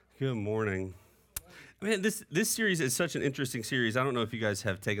Good morning. Man, this series is such an interesting series. I don't know if you guys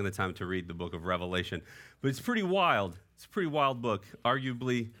have taken the time to read the book of Revelation, but it's pretty wild. It's a pretty wild book,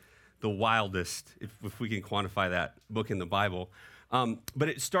 arguably the wildest, if we can quantify that book in the Bible. But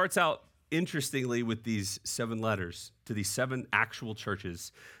it starts out interestingly with these 7 letters to these 7 actual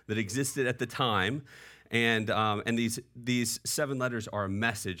churches that existed at the time. And these 7 letters are a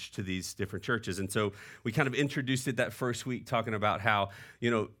message to these different churches. And so we kind of introduced it that first week talking about how,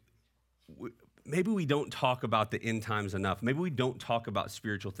 maybe we don't talk about the end times enough. Maybe we don't talk about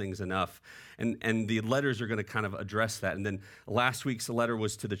spiritual things enough. And the letters are going to kind of address that. And then last week's letter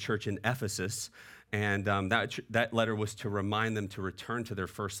was to the church in Ephesus. And that letter was to remind them to return to their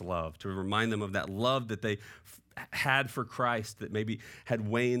first love, to remind them of that love that they had for Christ that maybe had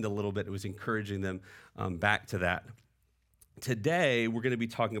waned a little bit. It was encouraging them back to that. Today, we're going to be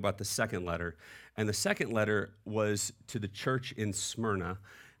talking about the second letter. And the second letter was to the church in Smyrna.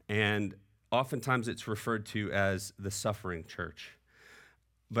 And oftentimes it's referred to as the suffering church.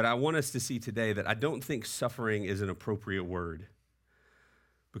 But I want us to see today that I don't think suffering is an appropriate word,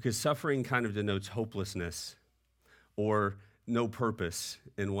 because suffering kind of denotes hopelessness or no purpose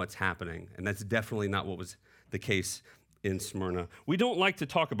in what's happening. And that's definitely not what was the case in Smyrna. We don't like to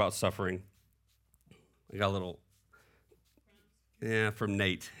talk about suffering. I got a little, from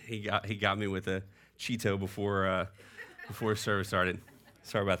Nate. He got me with a Cheeto before service started.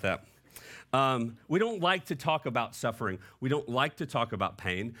 Sorry about that. We don't like to talk about suffering. We don't like to talk about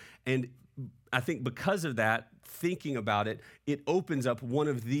pain. And I think because of that, thinking about it, it opens up one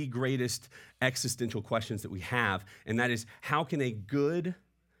of the greatest existential questions that we have, and that is, how can a good,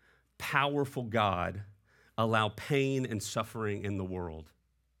 powerful God allow pain and suffering in the world?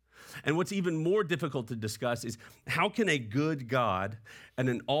 And what's even more difficult to discuss is, how can a good God and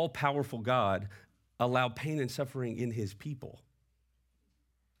an all-powerful God allow pain and suffering in his people?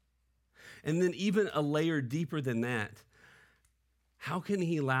 And then even a layer deeper than that, how can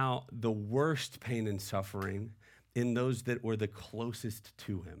he allow the worst pain and suffering in those that were the closest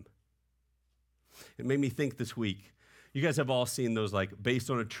to him? It made me think this week. You guys have all seen those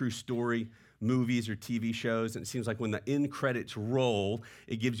based on a true story movies or TV shows, and it seems like when the end credits roll,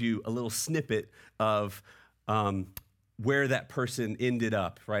 it gives you a little snippet of where that person ended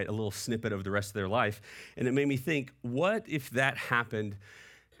up, right? A little snippet of the rest of their life. And it made me think, what if that happened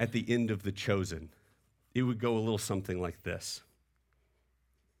at the end of The Chosen? It would go a little something like this.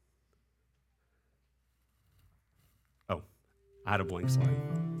 Oh, I had a blank slide.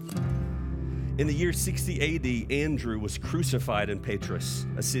 In the year 60 AD, Andrew was crucified in Patras,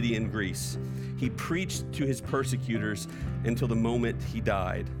 a city in Greece. He preached to his persecutors until the moment he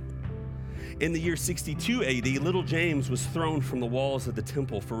died. In the year 62 AD, little James was thrown from the walls of the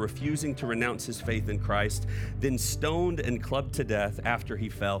temple for refusing to renounce his faith in Christ, then stoned and clubbed to death after he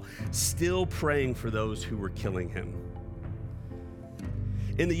fell, still praying for those who were killing him.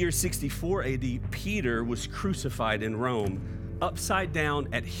 In the year 64 AD, Peter was crucified in Rome, upside down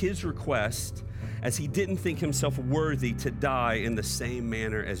at his request, as he didn't think himself worthy to die in the same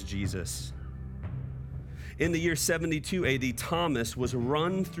manner as Jesus. In the year 72 AD, Thomas was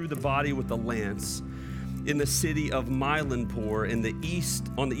run through the body with a lance in the city of Mailanpur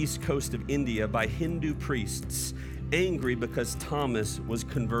on the east coast of India by Hindu priests, angry because Thomas was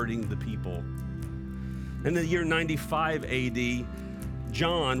converting the people. In the year 95 AD,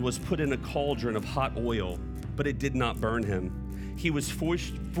 John was put in a cauldron of hot oil, but it did not burn him. He was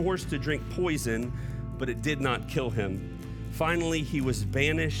forced to drink poison, but it did not kill him. Finally, he was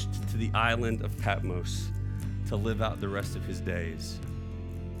banished to the island of Patmos to live out the rest of his days.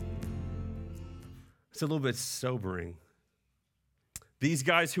 It's a little bit sobering. These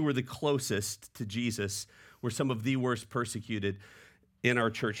guys who were the closest to Jesus were some of the worst persecuted in our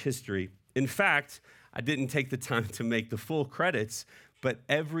church history. In fact, I didn't take the time to make the full credits, but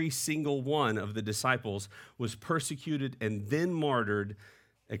every single one of the disciples was persecuted and then martyred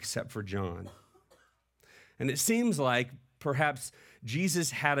except for John. And it seems like perhaps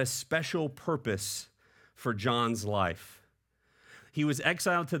Jesus had a special purpose for John's life. He was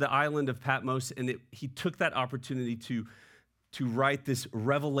exiled to the island of Patmos, and he took that opportunity to write this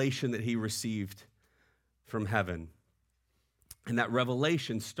revelation that he received from heaven. And that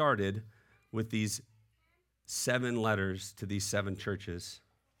revelation started with these 7 letters to these 7 churches.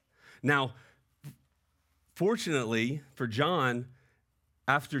 Now, fortunately for John,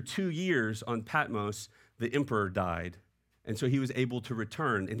 after 2 years on Patmos, the emperor died. And so he was able to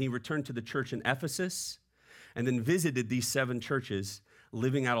return. And he returned to the church in Ephesus and then visited these 7 churches,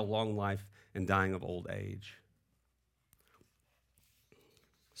 living out a long life and dying of old age.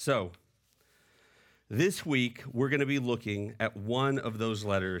 So, This week, we're going to be looking at one of those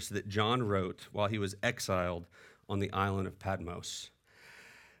letters that John wrote while he was exiled on the island of Patmos.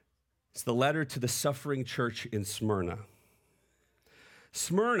 It's the letter to the suffering church in Smyrna.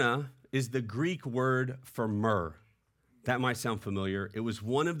 Smyrna is the Greek word for myrrh. That might sound familiar. It was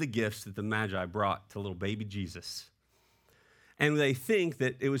one of the gifts that the Magi brought to little baby Jesus. And they think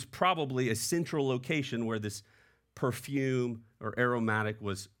that it was probably a central location where this perfume or aromatic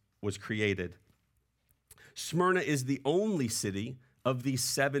was created. Smyrna is the only city of these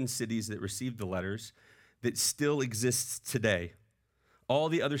 7 cities that received the letters that still exists today. All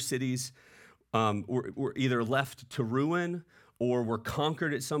the other cities were either left to ruin or were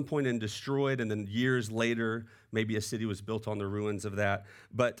conquered at some point and destroyed, and then years later, maybe a city was built on the ruins of that.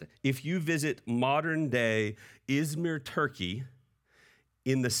 But if you visit modern-day Izmir, Turkey,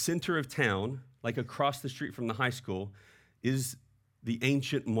 in the center of town, like across the street from the high school, is the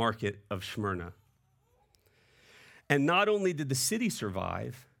ancient market of Smyrna. And not only did the city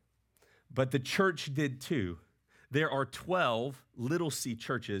survive, but the church did too. There are 12 little C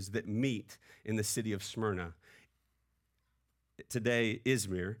churches that meet in the city of Smyrna. Today,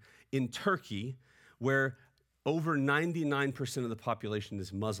 Izmir, in Turkey, where over 99% of the population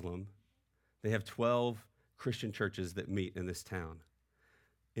is Muslim, they have 12 Christian churches that meet in this town,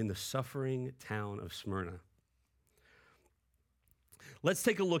 in the suffering town of Smyrna. Let's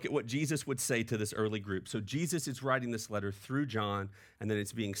take a look at what Jesus would say to this early group. So Jesus is writing this letter through John, and then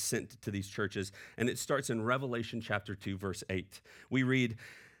it's being sent to these churches. And it starts in Revelation chapter 2, verse 8. We read,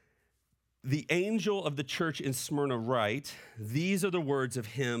 "The angel of the church in Smyrna write, these are the words of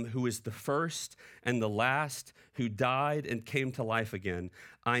him who is the first and the last, who died and came to life again.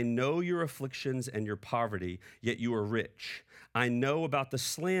 I know your afflictions and your poverty, yet you are rich. I know about the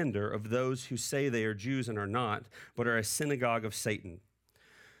slander of those who say they are Jews and are not, but are a synagogue of Satan."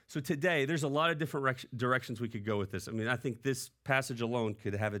 So today, there's a lot of different directions we could go with this. I mean, I think this passage alone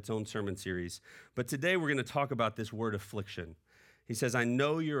could have its own sermon series. But today, we're going to talk about this word affliction. He says, I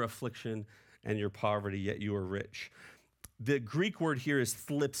know your affliction and your poverty, yet you are rich. The Greek word here is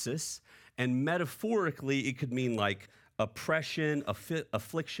thlipsis, and metaphorically, it could mean like oppression,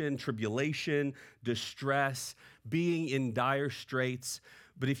 affliction, tribulation, distress, being in dire straits.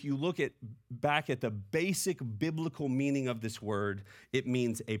 But if you look back at the basic biblical meaning of this word, it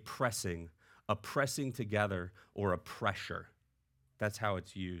means a pressing together, or a pressure. That's how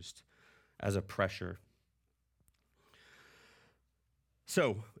it's used, as a pressure.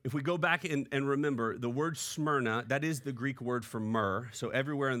 So if we go back and remember, the word Smyrna, that is the Greek word for myrrh. So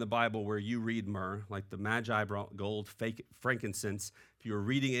everywhere in the Bible where you read myrrh, like the Magi brought gold, frankincense, if you were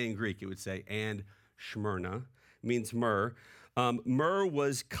reading it in Greek, it would say, and Smyrna, means myrrh. Myrrh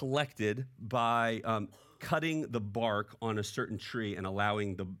was collected by cutting the bark on a certain tree and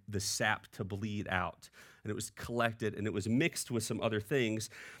allowing the sap to bleed out. And it was collected and it was mixed with some other things.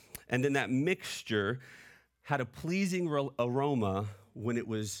 And then that mixture had a pleasing aroma when it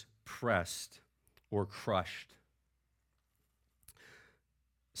was pressed or crushed.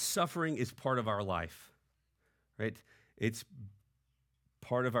 Suffering is part of our life, right? It's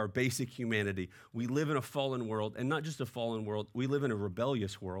part of our basic humanity. We live in a fallen world, and not just a fallen world, we live in a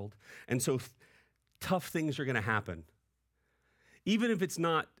rebellious world. And so tough things are going to happen. Even if it's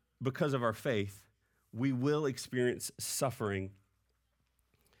not because of our faith, we will experience suffering.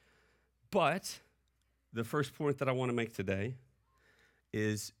 But the first point that I want to make today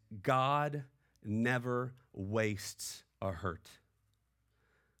is God never wastes a hurt.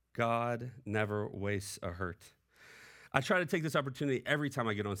 God never wastes a hurt. I try to take this opportunity every time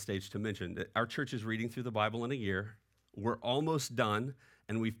I get on stage to mention that our church is reading through the Bible in a year. We're almost done,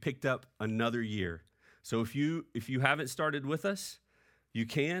 and we've picked up another year. So if you haven't started with us, you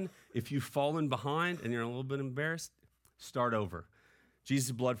can. If you've fallen behind and you're a little bit embarrassed, start over.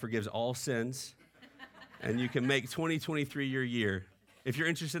 Jesus' blood forgives all sins, and you can make 2023 your year. If you're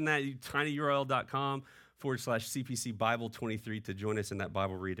interested in that, tinyurl.com/CPC Bible 23 to join us in that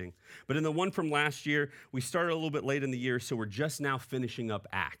Bible reading. But in the one from last year, we started a little bit late in the year, so we're just now finishing up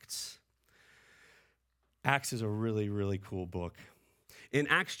Acts. Acts is a really, really cool book. In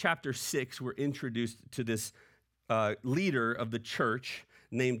Acts chapter 6, we're introduced to this leader of the church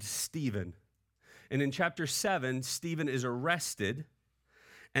named Stephen. And in chapter 7, Stephen is arrested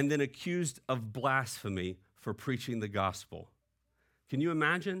and then accused of blasphemy for preaching the gospel. Can you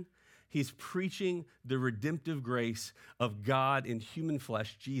imagine? He's preaching the redemptive grace of God in human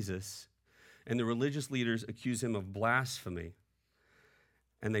flesh, Jesus, and the religious leaders accuse him of blasphemy,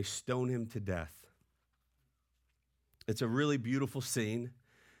 and they stone him to death. It's a really beautiful scene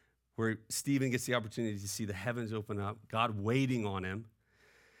where Stephen gets the opportunity to see the heavens open up, God waiting on him,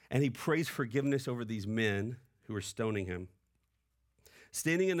 And he prays forgiveness over these men who are stoning him.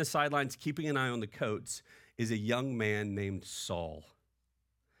 Standing in the sidelines, keeping an eye on the coats, is a young man named Saul.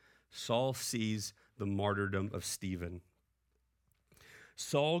 Saul sees the martyrdom of Stephen.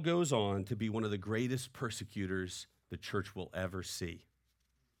 Saul goes on to be one of the greatest persecutors the church will ever see.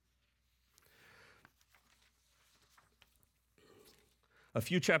 A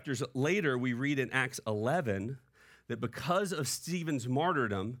few chapters later, we read in Acts 11 that because of Stephen's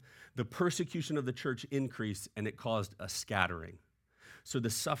martyrdom, the persecution of the church increased and it caused a scattering. So the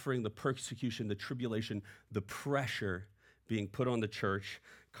suffering, the persecution, the tribulation, the pressure being put on the church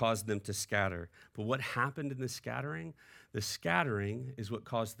caused them to scatter. But what happened in the scattering? The scattering is what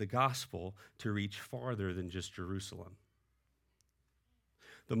caused the gospel to reach farther than just Jerusalem.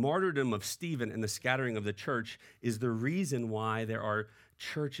 The martyrdom of Stephen and the scattering of the church is the reason why there are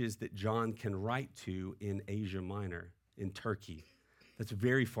churches that John can write to in Asia Minor, in Turkey. That's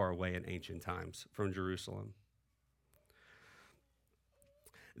very far away in ancient times from Jerusalem.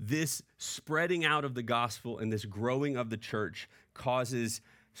 This spreading out of the gospel and this growing of the church causes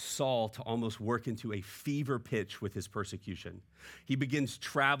Saul to almost work into a fever pitch with his persecution. He begins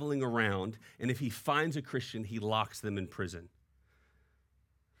traveling around, and if he finds a Christian, he locks them in prison.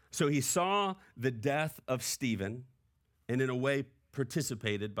 So he saw the death of Stephen, and in a way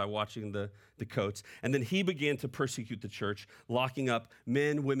participated by watching the coats. And then he began to persecute the church, locking up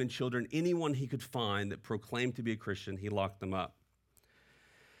men, women, children, anyone he could find that proclaimed to be a Christian, he locked them up.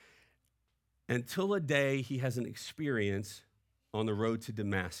 Until a day he has an experience on the road to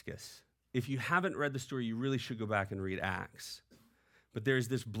Damascus. If you haven't read the story, you really should go back and read Acts. But there's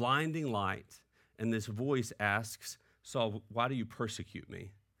this blinding light, and this voice asks, Saul, why do you persecute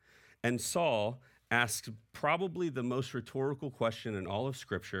me? And Saul asks probably the most rhetorical question in all of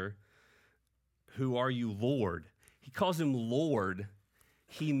Scripture, who are you, Lord? He calls him Lord.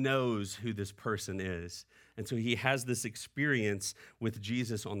 He knows who this person is. And so he has this experience with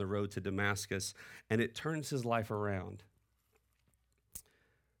Jesus on the road to Damascus, and it turns his life around.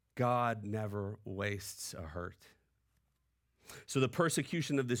 God never wastes a hurt. So the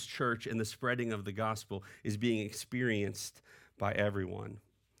persecution of this church and the spreading of the gospel is being experienced by everyone.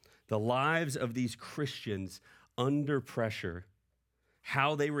 The lives of these Christians under pressure,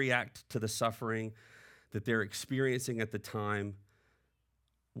 how they react to the suffering that they're experiencing at the time,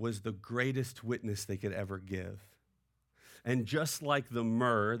 was the greatest witness they could ever give. And just like the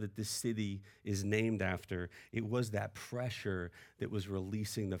myrrh that this city is named after, it was that pressure that was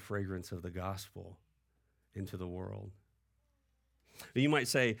releasing the fragrance of the gospel into the world. You might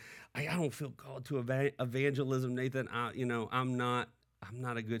say, I don't feel called to evangelism, Nathan. I'm not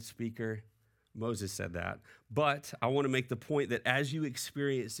a good speaker. Moses said that. But I want to make the point that as you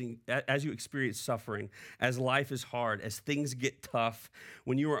experience suffering, as life is hard, as things get tough,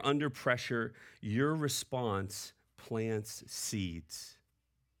 when you are under pressure, your response plants seeds.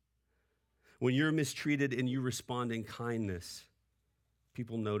 When you're mistreated and you respond in kindness,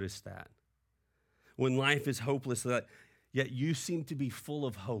 people notice that. When life is hopeless, yet you seem to be full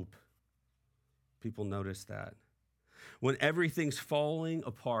of hope, people notice that. When everything's falling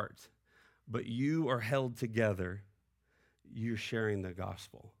apart, but you are held together, you're sharing the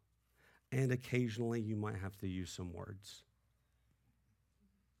gospel. And occasionally you might have to use some words.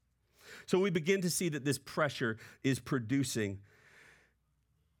 So we begin to see that this pressure is producing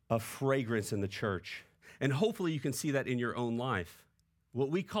a fragrance in the church. And hopefully you can see that in your own life. What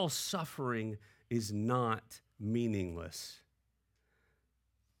we call suffering is not meaningless.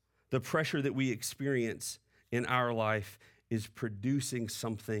 The pressure that we experience in our life is producing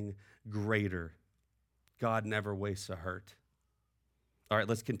something greater. God never wastes a hurt. All right,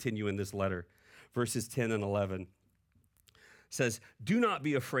 let's continue in this letter. Verses 10 and 11 says, do not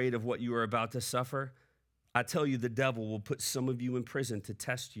be afraid of what you are about to suffer. I tell you, the devil will put some of you in prison to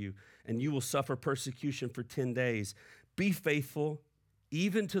test you, and you will suffer persecution for 10 days. Be faithful,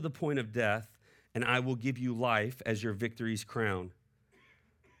 even to the point of death, and I will give you life as your victory's crown.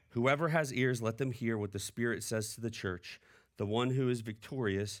 Whoever has ears, let them hear what the Spirit says to the church. The one who is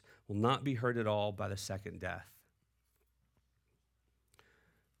victorious will not be hurt at all by the second death.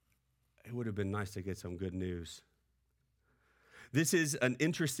 It would have been nice to get some good news. This is an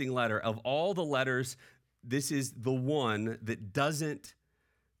interesting letter. Of all the letters, this is the one that doesn't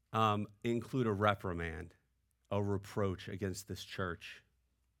include a reprimand, a reproach against this church.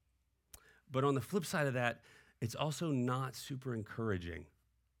 But on the flip side of that, it's also not super encouraging.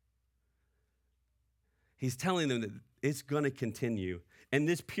 He's telling them that it's going to continue. And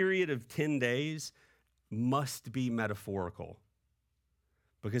this period of 10 days must be metaphorical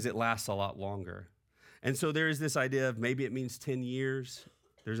because it lasts a lot longer. And so there is this idea of maybe it means 10 years,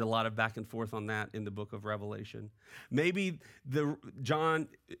 There's a lot of back and forth on that in the book of Revelation. Maybe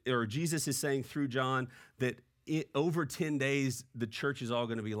Jesus is saying through John that over 10 days, the church is all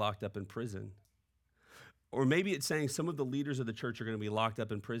going to be locked up in prison. Or maybe it's saying some of the leaders of the church are going to be locked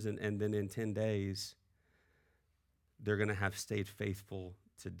up in prison, and then in 10 days, they're going to have stayed faithful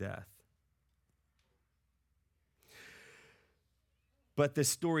to death. But this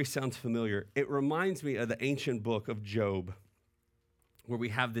story sounds familiar. It reminds me of the ancient book of Job, where we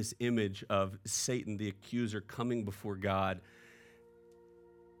have this image of Satan, the accuser, coming before God,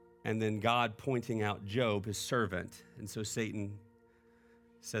 and then God pointing out Job, his servant. And so Satan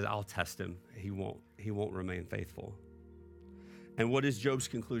says, I'll test him. He won't remain faithful. And what is Job's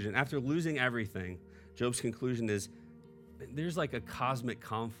conclusion? After losing everything, Job's conclusion is there's like a cosmic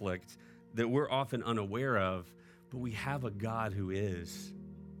conflict that we're often unaware of, but we have a God who is.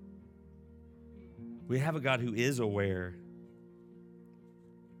 We have a God who is aware.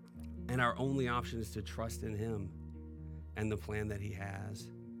 And our only option is to trust in him and the plan that he has.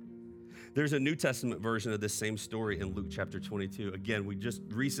 There's a New Testament version of this same story in Luke chapter 22. Again, we just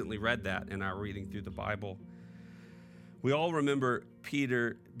recently read that in our reading through the Bible. We all remember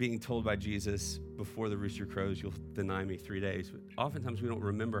Peter being told by Jesus, before the rooster crows, you'll deny me 3 days. But oftentimes we don't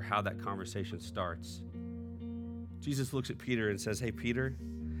remember how that conversation starts. Jesus looks at Peter and says, hey, Peter,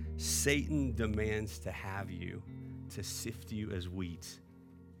 Satan demands to have you, to sift you as wheat.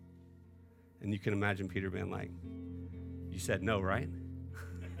 And you can imagine Peter being like, you said no, right?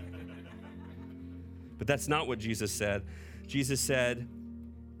 But that's not what Jesus said. Jesus said,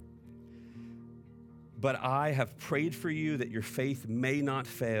 but I have prayed for you that your faith may not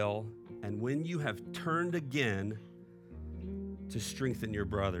fail, and when you have turned again, to strengthen your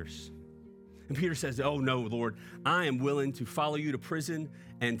brothers. And Peter says, oh no, Lord, I am willing to follow you to prison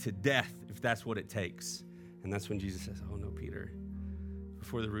and to death if that's what it takes. And that's when Jesus says, oh no, Peter,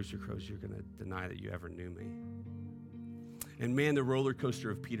 before the rooster crows, you're going to deny that you ever knew me. And man, the roller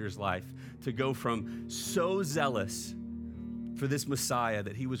coaster of Peter's life, to go from so zealous for this Messiah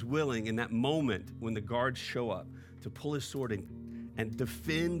that he was willing in that moment when the guards show up to pull his sword and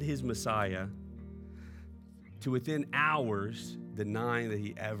defend his Messiah, to within hours denying that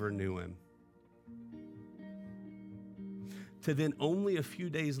he ever knew him. To then only a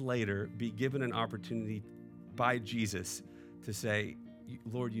few days later be given an opportunity by Jesus to say,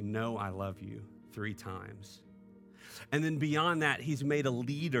 Lord, you know I love you 3 times. And then beyond that, he's made a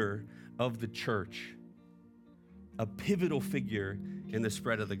leader of the church, a pivotal figure in the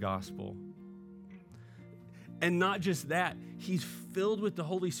spread of the gospel. And not just that, he's filled with the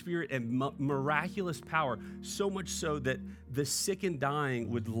Holy Spirit and miraculous power, so much so that the sick and dying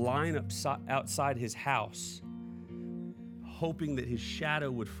would line up outside his house, hoping that his shadow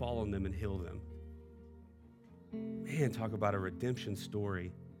would fall on them and heal them. Man, talk about a redemption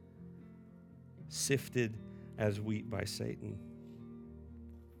story. Sifted as wheat by Satan.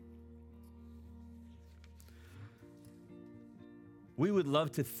 We would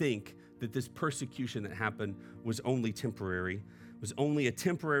love to think that this persecution that happened was only temporary, was only a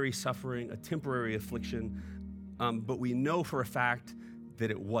temporary suffering, a temporary affliction, but we know for a fact that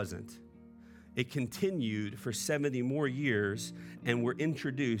it wasn't. It continued for 70 more years, and we're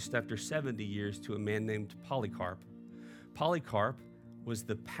introduced after 70 years to a man named Polycarp. Polycarp was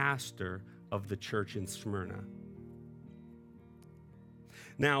the pastor of the church in Smyrna.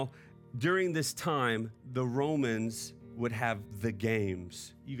 Now, during this time, the Romans would have the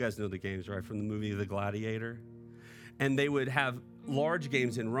games. You guys know the games, right? From the movie The Gladiator. And they would have large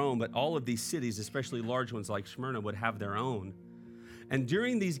games in Rome, but all of these cities, especially large ones like Smyrna, would have their own. And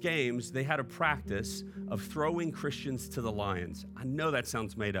during these games, they had a practice of throwing Christians to the lions. I know that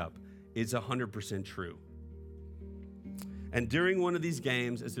sounds made up. It's 100% true. And during one of these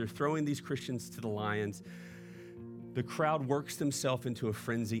games, as they're throwing these Christians to the lions, the crowd works themselves into a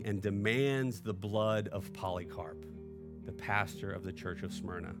frenzy and demands the blood of Polycarp, the pastor of the church of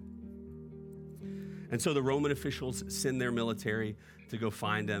Smyrna. And so the Roman officials send their military to go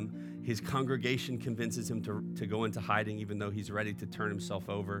find him. His congregation convinces him to go into hiding, even though he's ready to turn himself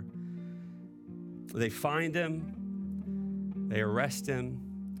over. They find him, they arrest him,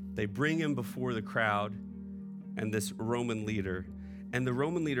 they bring him before the crowd and this Roman leader. And the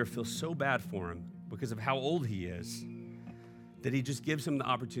Roman leader feels so bad for him because of how old he is that he just gives him the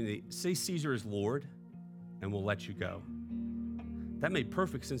opportunity, say Caesar is Lord, and we'll let you go. That made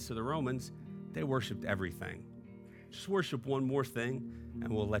perfect sense to the Romans. They worshiped everything. Just worship one more thing,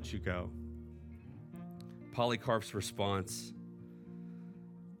 and we'll let you go. Polycarp's response,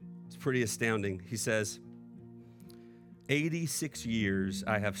 it's pretty astounding. He says, 86 years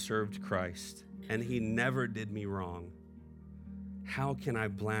I have served Christ, and he never did me wrong. How can I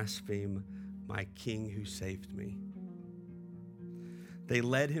blaspheme my King who saved me? They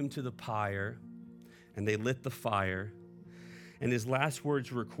led him to the pyre, and they lit the fire. And his last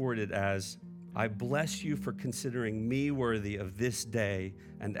words recorded as, I bless you for considering me worthy of this day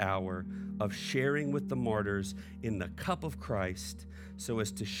and hour of sharing with the martyrs in the cup of Christ, so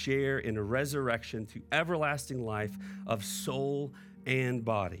as to share in a resurrection to everlasting life of soul and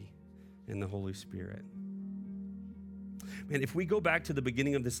body in the Holy Spirit. Man, if we go back to the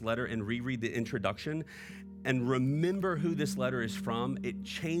beginning of this letter and reread the introduction and remember who this letter is from, it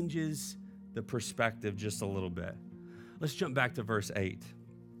changes the perspective just a little bit. Let's jump back to verse 8.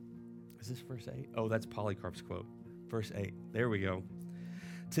 Is this verse 8? Oh, that's Polycarp's quote. Verse 8. There we go.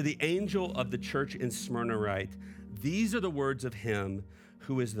 To the angel of the church in Smyrna write, these are the words of him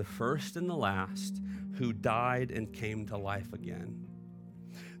who is the first and the last, who died and came to life again.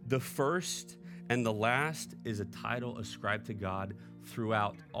 The first and the last is a title ascribed to God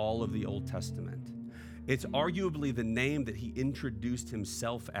throughout all of the Old Testament. It's arguably the name that he introduced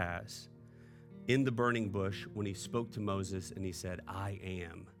himself as in the burning bush when he spoke to Moses and he said, I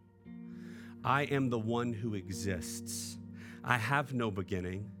am. I am the one who exists. I have no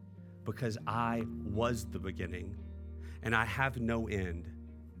beginning because I was the beginning, and I have no end.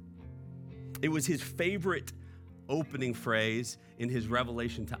 It was his favorite opening phrase in his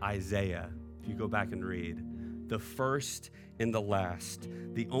revelation to Isaiah. If you go back and read, the first and the last,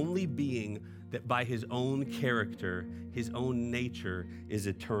 the only being that by his own character, his own nature is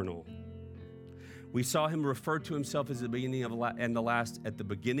eternal. We saw him refer to himself as the beginning and the last at the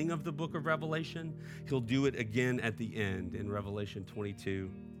beginning of the book of Revelation. He'll do it again at the end in Revelation 22.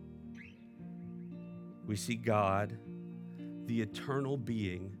 We see God, the eternal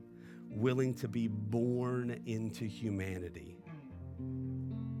being, willing to be born into humanity,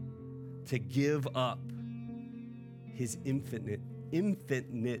 to give up his infinity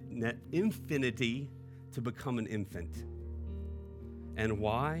to become an infant. And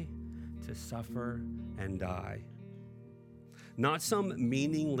why? To suffer and die. Not some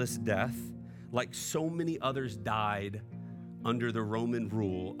meaningless death like so many others died under the Roman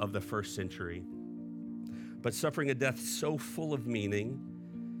rule of the first century, but suffering a death so full of meaning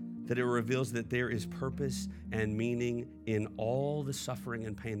that it reveals that there is purpose and meaning in all the suffering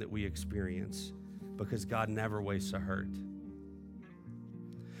and pain that we experience, because God never wastes a hurt.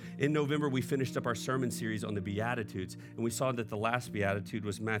 In November, we finished up our sermon series on the Beatitudes, and we saw that the last Beatitude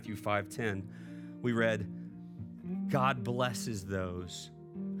was Matthew 5:10. We read, God blesses those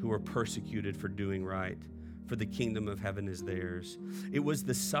who are persecuted for doing right, for the kingdom of heaven is theirs. It was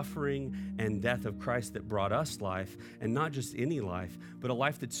the suffering and death of Christ that brought us life, and not just any life, but a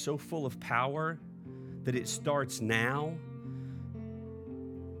life that's so full of power that it starts now,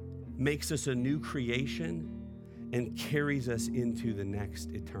 makes us a new creation, and carries us into the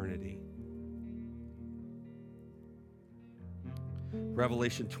next eternity.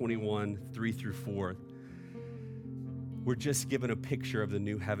 Revelation 21, 3-4. We're just given a picture of the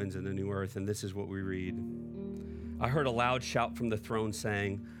new heavens and the new earth, and this is what we read. I heard a loud shout from the throne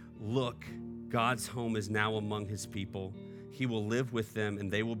saying, look, God's home is now among his people. He will live with them,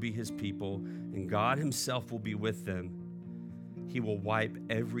 and they will be his people, and God himself will be with them. He will wipe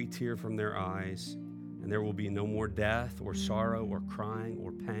every tear from their eyes, and there will be no more death or sorrow or crying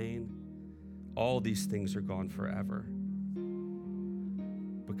or pain. All these things are gone forever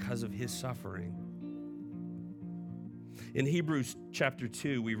because of his suffering. In Hebrews chapter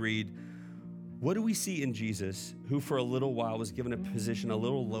 2, we read, what do we see in Jesus, who for a little while was given a position a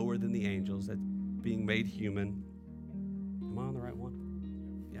little lower than the angels, that's being made human? Am I on the right one?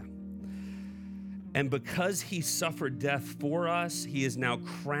 Yeah. And because he suffered death for us, he is now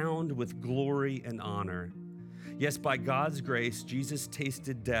crowned with glory and honor. Yes, by God's grace, Jesus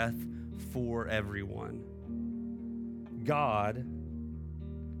tasted death for everyone. God,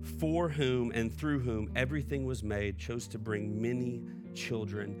 for whom and through whom everything was made, chose to bring many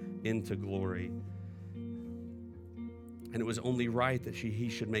children into glory. And it was only right that he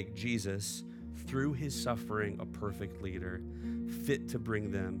should make Jesus, through his suffering, a perfect leader, fit to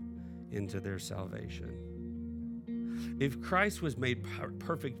bring them into their salvation. If Christ was made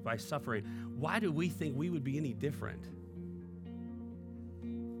perfect by suffering, why do we think we would be any different?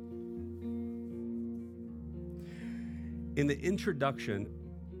 In the introduction,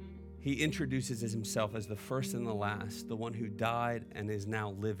 he introduces himself as the first and the last, the one who died and is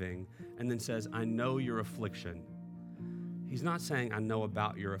now living, and then says, I know your affliction. He's not saying, I know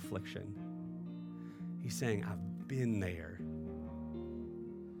about your affliction. He's saying, I've been there.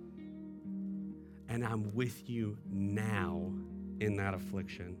 And I'm with you now in that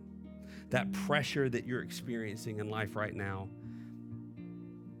affliction. That pressure that you're experiencing in life right now,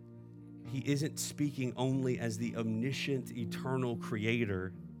 he isn't speaking only as the omniscient, eternal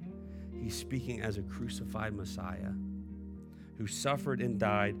creator. He's speaking as a crucified Messiah who suffered and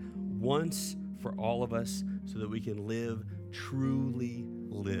died once for all of us so that we can live, truly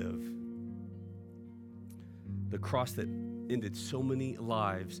live. The cross that ended so many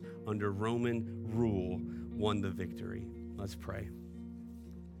lives under Roman rule won the victory. Let's pray.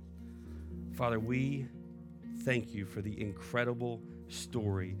 Father, we thank you for the incredible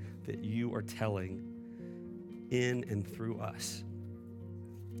story that you are telling in and through us.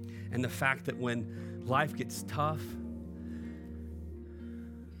 And the fact that when life gets tough,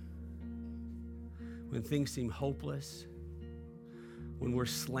 when things seem hopeless, when we're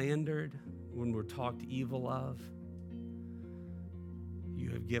slandered, when we're talked evil of, you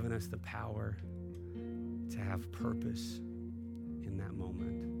have given us the power to have purpose in that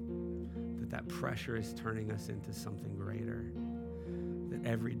moment. That pressure is turning us into something greater. That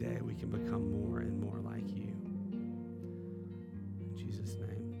every day we can become more and more like you. In Jesus'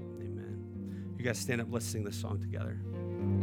 name, amen. You guys stand up, let's sing this song together.